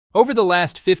Over the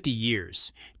last 50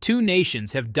 years, two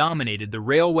nations have dominated the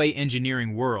railway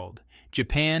engineering world,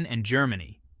 Japan and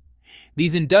Germany.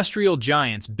 These industrial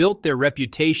giants built their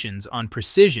reputations on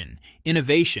precision,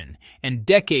 innovation, and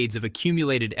decades of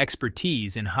accumulated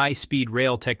expertise in high-speed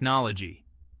rail technology.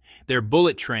 Their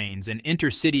bullet trains and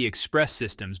intercity express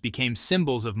systems became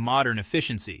symbols of modern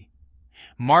efficiency,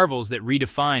 marvels that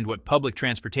redefined what public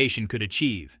transportation could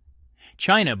achieve.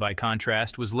 China, by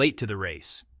contrast, was late to the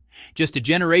race. Just a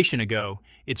generation ago,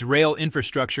 its rail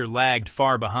infrastructure lagged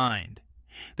far behind.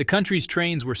 The country's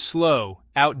trains were slow,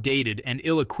 outdated, and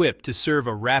ill-equipped to serve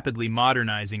a rapidly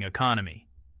modernizing economy.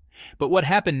 But what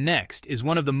happened next is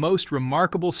one of the most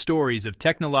remarkable stories of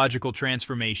technological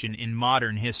transformation in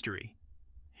modern history.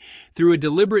 Through a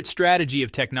deliberate strategy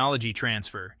of technology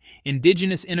transfer,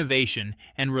 indigenous innovation,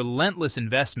 and relentless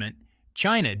investment,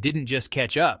 China didn't just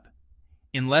catch up.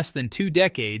 In less than 2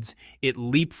 decades, it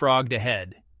leapfrogged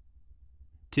ahead.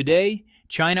 Today,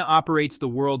 China operates the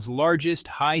world's largest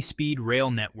high-speed rail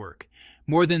network,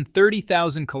 more than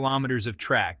 30,000 kilometers of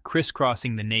track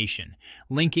crisscrossing the nation,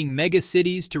 linking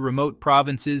megacities to remote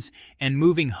provinces and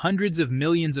moving hundreds of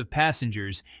millions of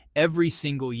passengers every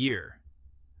single year.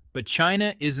 But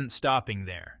China isn't stopping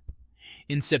there.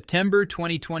 In September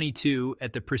 2022,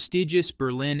 at the prestigious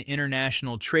Berlin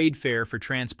International Trade Fair for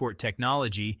Transport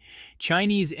Technology,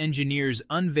 Chinese engineers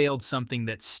unveiled something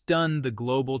that stunned the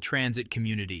global transit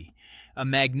community: a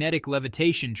magnetic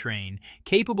levitation train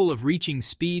capable of reaching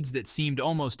speeds that seemed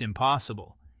almost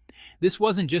impossible. This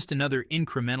wasn't just another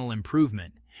incremental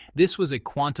improvement. This was a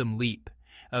quantum leap,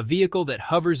 a vehicle that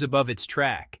hovers above its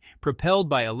track, propelled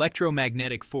by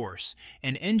electromagnetic force,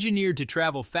 and engineered to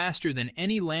travel faster than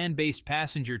any land-based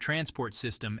passenger transport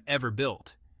system ever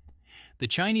built. The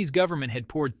Chinese government had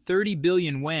poured 30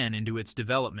 billion yuan into its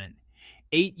development.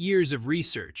 8 years of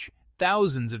research,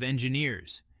 thousands of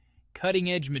engineers,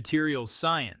 cutting-edge materials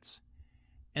science.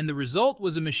 And the result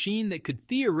was a machine that could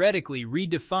theoretically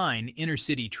redefine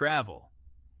intercity travel.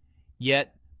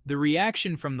 Yet, the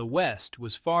reaction from the West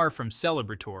was far from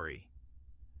celebratory.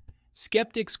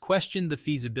 Skeptics questioned the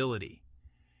feasibility.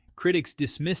 Critics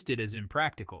dismissed it as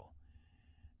impractical.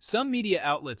 Some media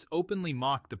outlets openly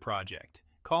mocked the project,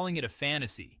 calling it a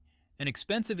fantasy, an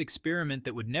expensive experiment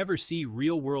that would never see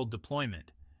real-world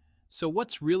deployment. So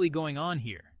what's really going on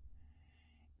here?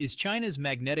 Is China's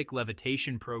magnetic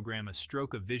levitation program a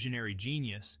stroke of visionary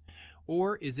genius,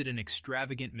 or is it an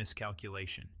extravagant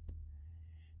miscalculation?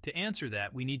 To answer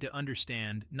that, we need to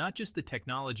understand not just the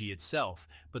technology itself,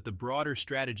 but the broader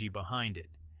strategy behind it,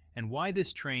 and why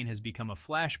this train has become a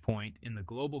flashpoint in the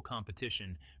global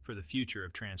competition for the future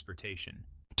of transportation.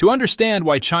 To understand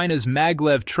why China's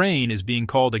Maglev train is being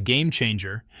called a game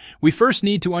changer, we first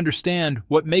need to understand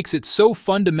what makes it so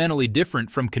fundamentally different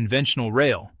from conventional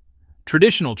rail.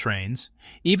 Traditional trains,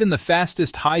 even the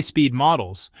fastest high-speed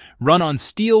models, run on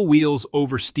steel wheels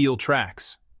over steel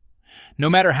tracks. No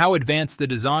matter how advanced the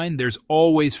design, there's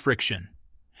always friction.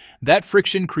 That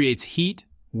friction creates heat,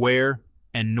 wear,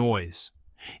 and noise.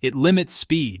 It limits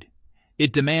speed.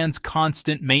 It demands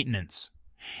constant maintenance.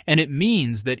 And it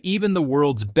means that even the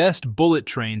world's best bullet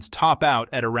trains top out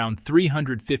at around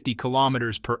 350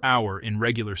 kilometers per hour in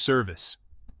regular service.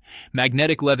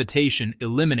 Magnetic levitation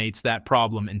eliminates that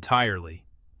problem entirely.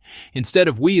 Instead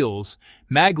of wheels,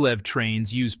 Maglev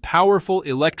trains use powerful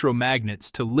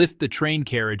electromagnets to lift the train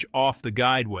carriage off the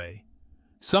guideway,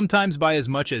 sometimes by as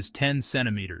much as 10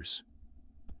 centimeters.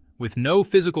 With no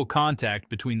physical contact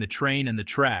between the train and the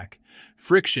track,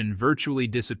 friction virtually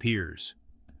disappears.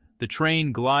 The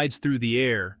train glides through the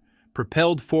air,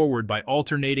 propelled forward by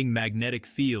alternating magnetic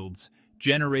fields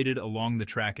generated along the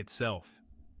track itself.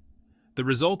 The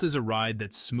result is a ride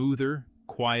that's smoother,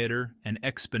 quieter, and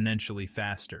exponentially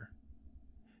faster.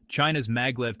 China's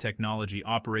Maglev technology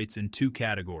operates in 2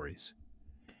 categories: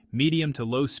 medium to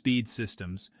low-speed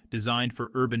systems, designed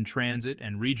for urban transit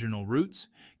and regional routes,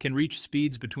 can reach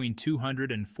speeds between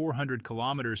 200 and 400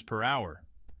 kilometers per hour.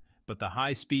 But the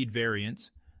high-speed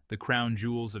variants, the crown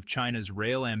jewels of China's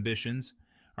rail ambitions,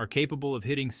 are capable of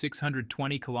hitting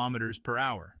 620 kilometers per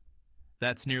hour.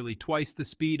 That's nearly twice the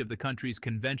speed of the country's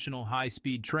conventional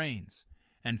high-speed trains,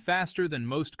 and faster than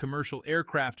most commercial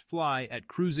aircraft fly at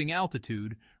cruising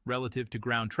altitude relative to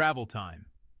ground travel time.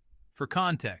 For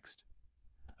context,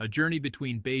 a journey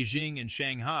between Beijing and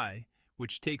Shanghai,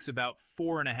 which takes about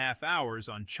 4.5 hours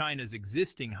on China's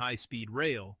existing high-speed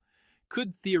rail,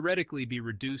 could theoretically be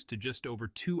reduced to just over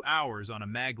 2 hours on a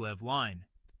Maglev line.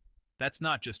 That's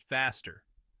not just faster,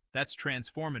 that's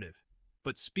transformative.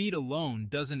 But speed alone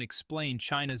doesn't explain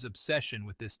China's obsession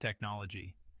with this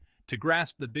technology. To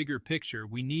grasp the bigger picture,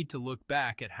 we need to look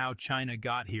back at how China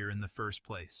got here in the first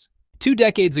place. 2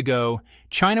 decades ago,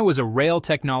 China was a rail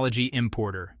technology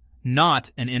importer,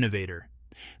 not an innovator.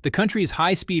 The country's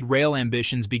high-speed rail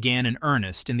ambitions began in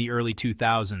earnest in the early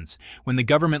 2000s, when the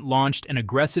government launched an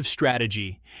aggressive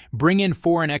strategy: bring in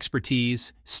foreign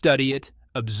expertise, study it,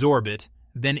 absorb it,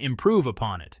 then improve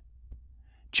upon it.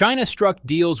 China struck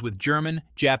deals with German,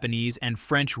 Japanese, and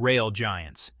French rail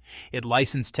giants. It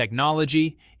licensed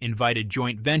technology, invited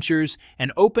joint ventures,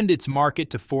 and opened its market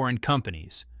to foreign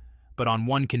companies. But on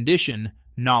one condition: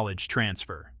 knowledge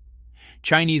transfer.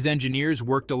 Chinese engineers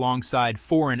worked alongside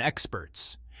foreign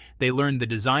experts. They learned the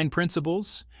design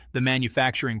principles, the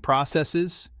manufacturing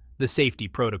processes, the safety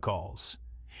protocols.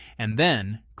 And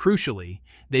then, crucially,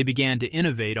 they began to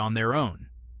innovate on their own.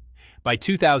 By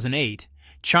 2008,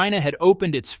 China had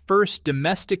opened its first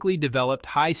domestically developed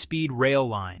high-speed rail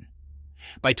line.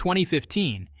 By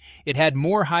 2015, it had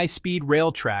more high-speed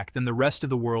rail track than the rest of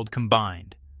the world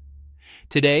combined.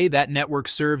 Today, that network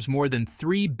serves more than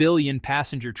 3 billion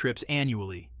passenger trips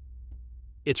annually.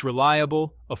 It's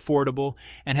reliable, affordable,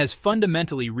 and has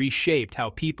fundamentally reshaped how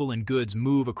people and goods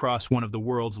move across one of the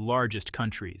world's largest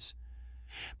countries.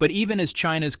 But even as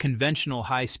China's conventional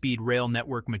high-speed rail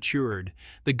network matured,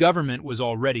 the government was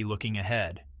already looking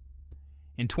ahead.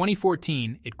 In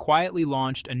 2014, it quietly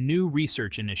launched a new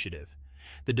research initiative: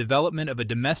 the development of a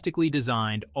domestically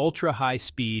designed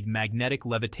ultra-high-speed magnetic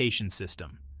levitation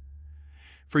system.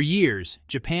 For years,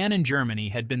 Japan and Germany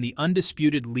had been the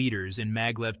undisputed leaders in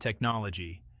maglev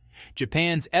technology.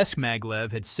 Japan's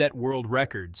Maglev had set world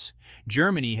records.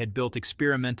 Germany had built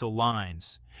experimental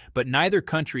lines, but neither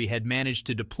country had managed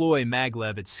to deploy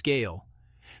maglev at scale.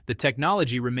 The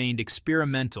technology remained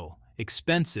experimental,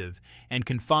 expensive, and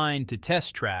confined to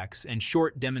test tracks and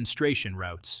short demonstration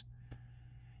routes.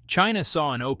 China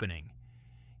saw an opening.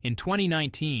 In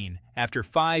 2019, after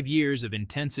 5 years of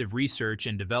intensive research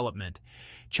and development,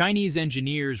 Chinese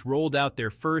engineers rolled out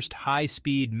their first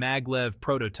high-speed maglev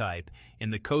prototype in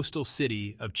the coastal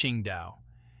city of Qingdao.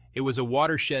 It was a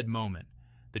watershed moment.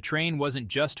 The train wasn't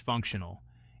just functional,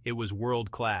 it was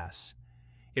world-class.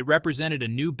 It represented a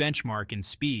new benchmark in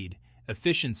speed,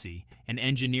 efficiency, and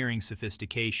engineering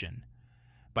sophistication.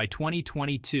 By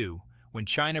 2022, when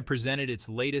China presented its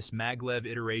latest maglev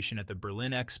iteration at the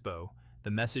Berlin Expo,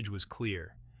 the message was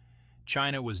clear.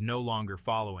 China was no longer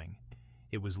following,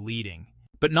 it was leading.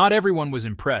 But not everyone was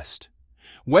impressed.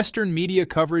 Western media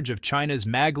coverage of China's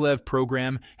maglev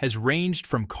program has ranged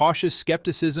from cautious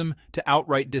skepticism to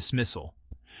outright dismissal.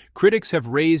 Critics have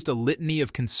raised a litany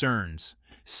of concerns: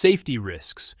 safety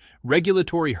risks,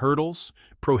 regulatory hurdles,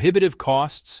 prohibitive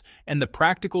costs, and the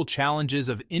practical challenges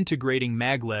of integrating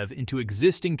maglev into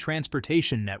existing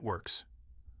transportation networks.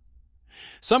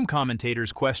 Some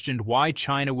commentators questioned why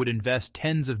China would invest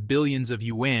tens of billions of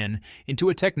yuan into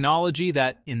a technology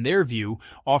that, in their view,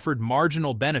 offered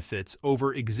marginal benefits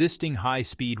over existing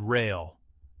high-speed rail.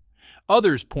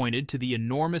 Others pointed to the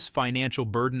enormous financial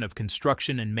burden of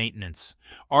construction and maintenance,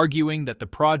 arguing that the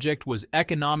project was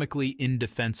economically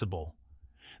indefensible.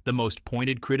 The most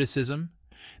pointed criticism?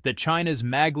 That China's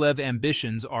maglev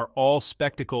ambitions are all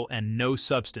spectacle and no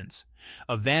substance,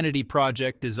 a vanity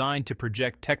project designed to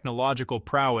project technological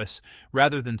prowess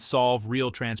rather than solve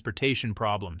real transportation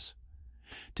problems.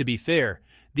 To be fair,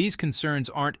 these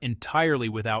concerns aren't entirely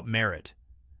without merit.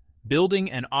 Building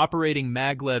and operating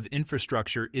maglev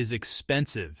infrastructure is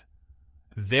expensive,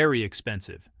 very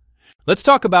expensive. Let's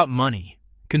talk about money.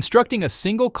 Constructing a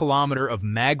single kilometer of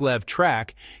maglev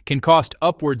track can cost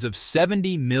upwards of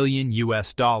 $70 million.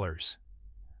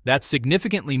 That's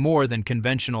significantly more than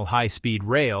conventional high-speed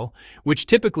rail, which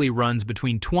typically runs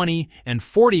between $20 and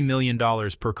 $40 million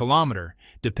per kilometer,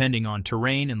 depending on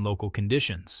terrain and local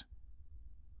conditions.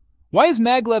 Why is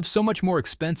maglev so much more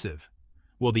expensive?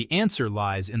 Well, the answer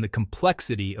lies in the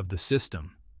complexity of the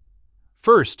system.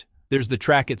 First, there's the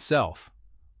track itself.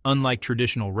 Unlike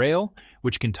traditional rail,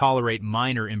 which can tolerate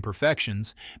minor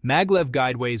imperfections, maglev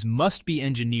guideways must be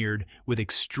engineered with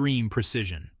extreme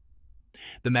precision.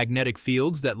 The magnetic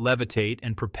fields that levitate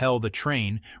and propel the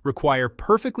train require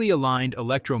perfectly aligned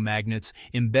electromagnets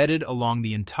embedded along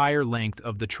the entire length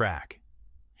of the track.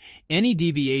 Any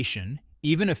deviation,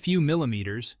 even a few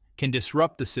millimeters, can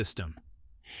disrupt the system.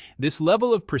 This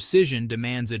level of precision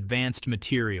demands advanced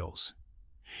materials.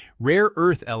 Rare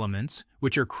earth elements,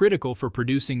 which are critical for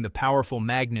producing the powerful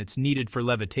magnets needed for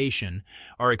levitation,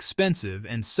 are expensive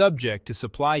and subject to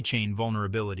supply chain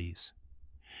vulnerabilities.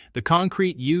 The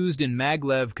concrete used in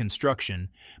maglev construction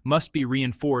must be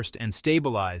reinforced and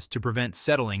stabilized to prevent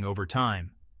settling over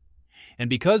time. And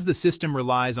because the system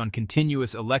relies on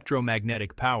continuous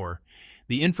electromagnetic power,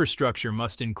 the infrastructure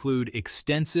must include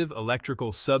extensive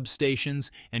electrical substations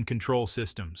and control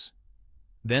systems.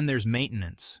 Then there's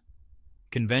maintenance.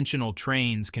 Conventional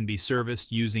trains can be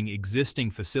serviced using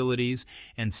existing facilities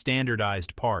and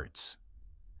standardized parts.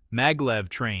 Maglev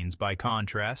trains, by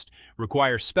contrast,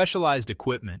 require specialized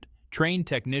equipment, trained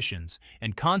technicians,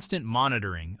 and constant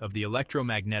monitoring of the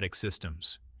electromagnetic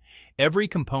systems. Every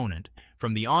component,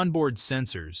 from the onboard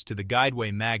sensors to the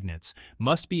guideway magnets,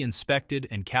 must be inspected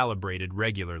and calibrated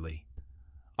regularly.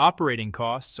 Operating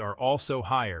costs are also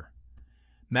higher.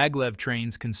 Maglev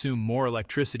trains consume more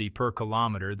electricity per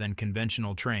kilometer than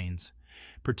conventional trains,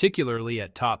 particularly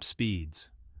at top speeds.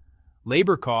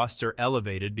 Labor costs are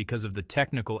elevated because of the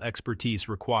technical expertise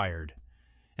required.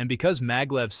 And because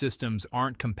Maglev systems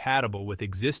aren't compatible with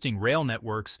existing rail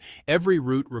networks, every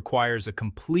route requires a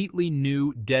completely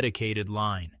new, dedicated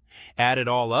line. Add it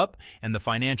all up, and the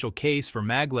financial case for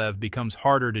Maglev becomes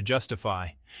harder to justify,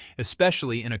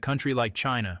 especially in a country like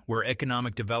China, where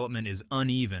economic development is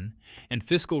uneven and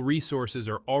fiscal resources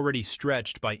are already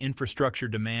stretched by infrastructure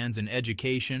demands in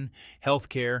education,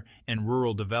 healthcare, and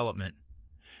rural development.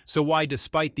 So why,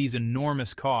 despite these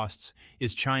enormous costs,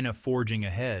 is China forging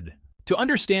ahead? To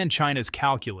understand China's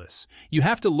calculus, you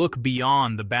have to look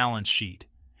beyond the balance sheet.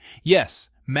 Yes,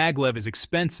 Maglev is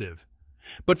expensive,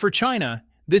 but for China,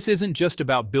 this isn't just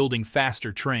about building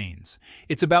faster trains.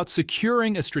 It's about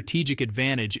securing a strategic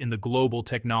advantage in the global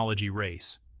technology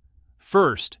race.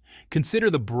 First, consider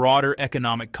the broader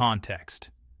economic context.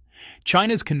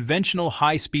 China's conventional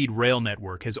high-speed rail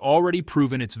network has already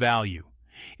proven its value.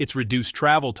 It's reduced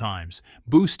travel times,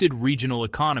 boosted regional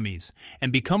economies,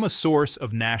 and become a source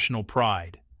of national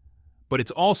pride. But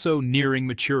it's also nearing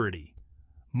maturity.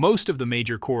 Most of the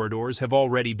major corridors have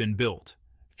already been built.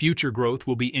 Future growth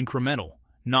will be incremental,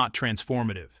 not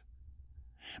transformative.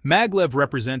 Maglev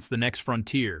represents the next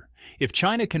frontier. If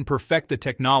China can perfect the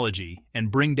technology and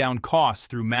bring down costs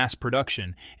through mass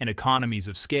production and economies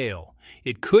of scale,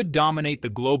 it could dominate the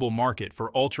global market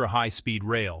for ultra-high-speed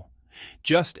rail,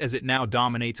 just as it now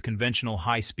dominates conventional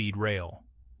high-speed rail.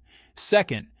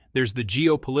 Second, there's the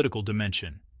geopolitical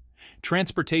dimension.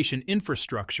 Transportation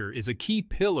infrastructure is a key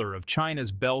pillar of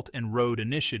China's Belt and Road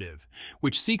Initiative,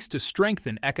 which seeks to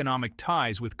strengthen economic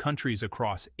ties with countries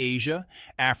across Asia,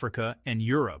 Africa, and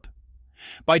Europe.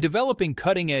 By developing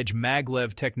cutting-edge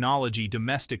Maglev technology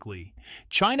domestically,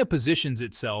 China positions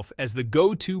itself as the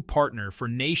go-to partner for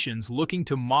nations looking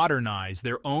to modernize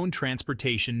their own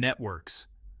transportation networks.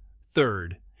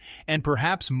 Third, and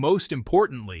perhaps most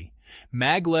importantly,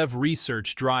 Maglev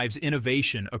research drives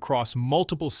innovation across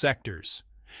multiple sectors.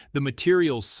 The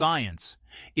materials science,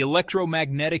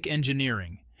 electromagnetic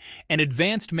engineering, and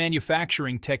advanced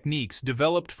manufacturing techniques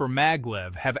developed for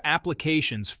Maglev have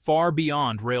applications far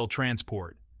beyond rail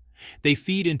transport. They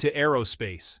feed into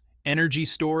aerospace, energy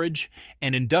storage,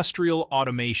 and industrial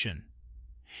automation.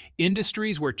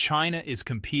 Industries where China is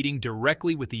competing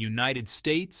directly with the United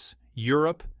States,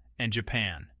 Europe, and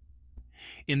Japan.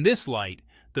 In this light,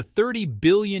 the 30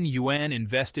 billion yuan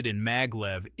invested in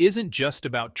Maglev isn't just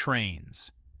about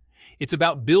trains. It's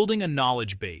about building a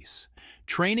knowledge base,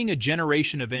 training a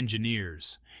generation of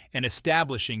engineers, and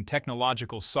establishing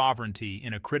technological sovereignty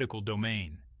in a critical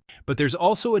domain. But there's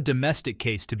also a domestic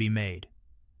case to be made.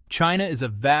 China is a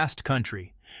vast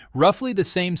country, roughly the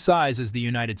same size as the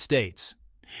United States.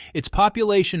 Its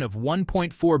population of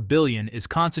 1.4 billion is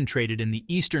concentrated in the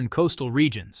eastern coastal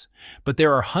regions, but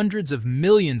there are hundreds of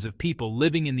millions of people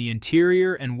living in the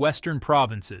interior and western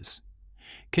provinces.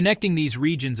 Connecting these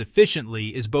regions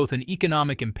efficiently is both an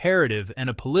economic imperative and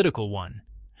a political one.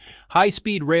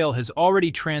 High-speed rail has already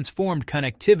transformed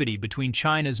connectivity between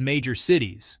China's major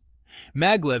cities.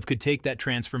 Maglev could take that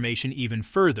transformation even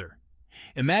further.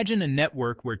 Imagine a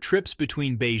network where trips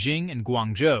between Beijing and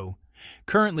Guangzhou,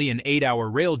 currently an 8-hour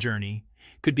rail journey,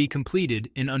 could be completed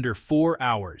in under 4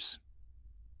 hours.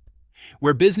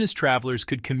 Where business travelers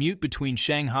could commute between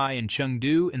Shanghai and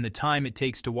Chengdu in the time it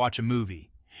takes to watch a movie.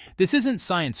 This isn't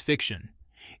science fiction.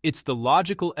 It's the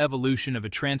logical evolution of a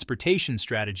transportation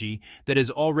strategy that has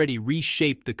already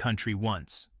reshaped the country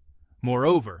once.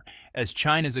 Moreover, as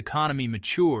China's economy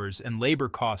matures and labor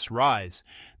costs rise,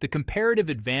 the comparative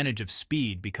advantage of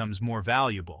speed becomes more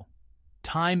valuable.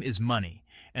 Time is money,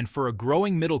 and for a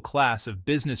growing middle class of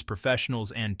business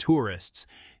professionals and tourists,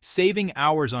 saving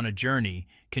hours on a journey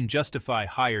can justify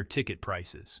higher ticket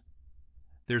prices.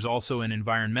 There's also an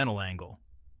environmental angle.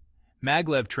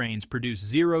 Maglev trains produce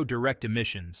zero direct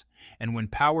emissions, and when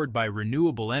powered by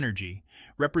renewable energy,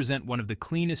 represent one of the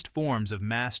cleanest forms of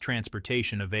mass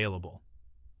transportation available.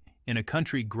 In a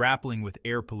country grappling with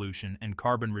air pollution and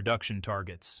carbon reduction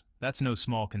targets, that's no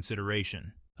small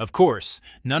consideration. Of course,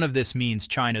 none of this means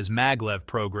China's Maglev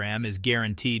program is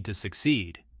guaranteed to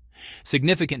succeed.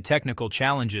 Significant technical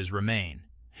challenges remain.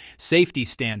 Safety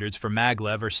standards for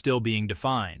Maglev are still being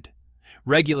defined.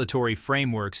 Regulatory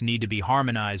frameworks need to be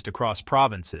harmonized across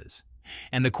provinces.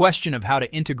 And the question of how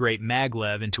to integrate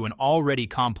Maglev into an already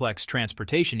complex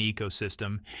transportation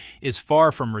ecosystem is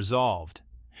far from resolved.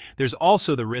 There's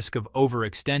also the risk of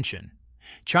overextension.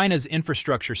 China's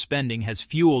infrastructure spending has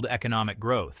fueled economic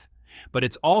growth, but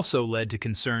it's also led to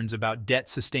concerns about debt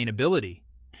sustainability.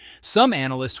 Some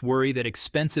analysts worry that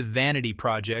expensive vanity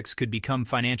projects could become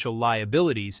financial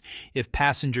liabilities if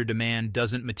passenger demand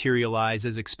doesn't materialize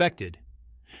as expected.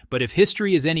 But if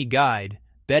history is any guide,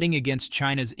 betting against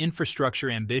China's infrastructure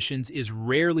ambitions is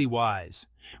rarely wise.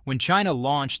 When China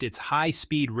launched its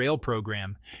high-speed rail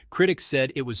program, critics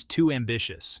said it was too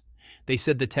ambitious. They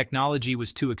said the technology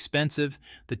was too expensive,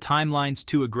 the timelines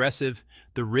too aggressive,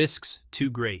 the risks too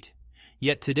great.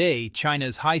 Yet today,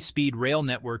 China's high-speed rail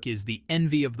network is the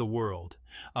envy of the world,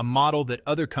 a model that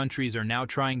other countries are now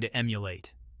trying to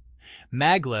emulate.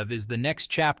 Maglev is the next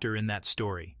chapter in that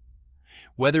story.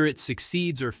 Whether it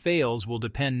succeeds or fails will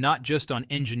depend not just on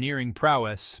engineering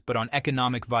prowess, but on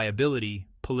economic viability,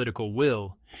 political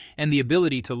will, and the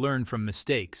ability to learn from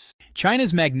mistakes.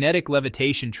 China's magnetic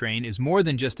levitation train is more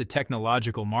than just a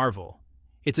technological marvel.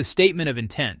 It's a statement of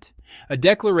intent, a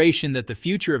declaration that the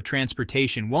future of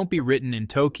transportation won't be written in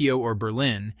Tokyo or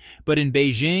Berlin, but in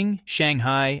Beijing,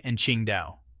 Shanghai, and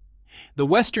Qingdao. The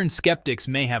Western skeptics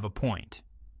may have a point.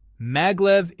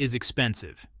 Maglev is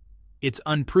expensive. It's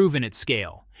unproven at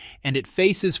scale, and it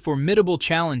faces formidable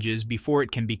challenges before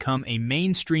it can become a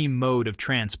mainstream mode of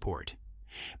transport.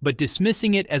 But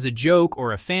dismissing it as a joke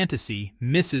or a fantasy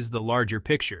misses the larger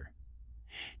picture.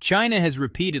 China has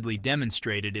repeatedly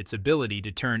demonstrated its ability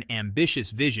to turn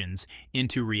ambitious visions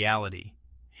into reality.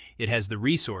 It has the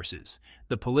resources,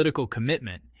 the political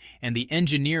commitment, and the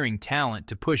engineering talent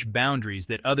to push boundaries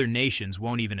that other nations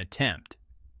won't even attempt.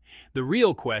 The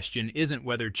real question isn't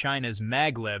whether China's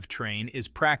Maglev train is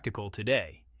practical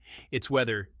today. It's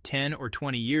whether, 10 or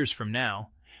 20 years from now,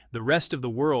 the rest of the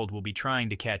world will be trying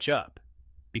to catch up.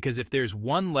 Because if there's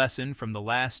one lesson from the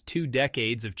last 2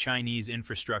 decades of Chinese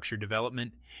infrastructure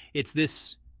development, it's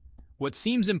this: what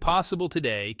seems impossible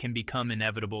today can become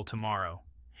inevitable tomorrow.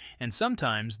 And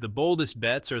sometimes the boldest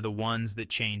bets are the ones that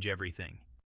change everything.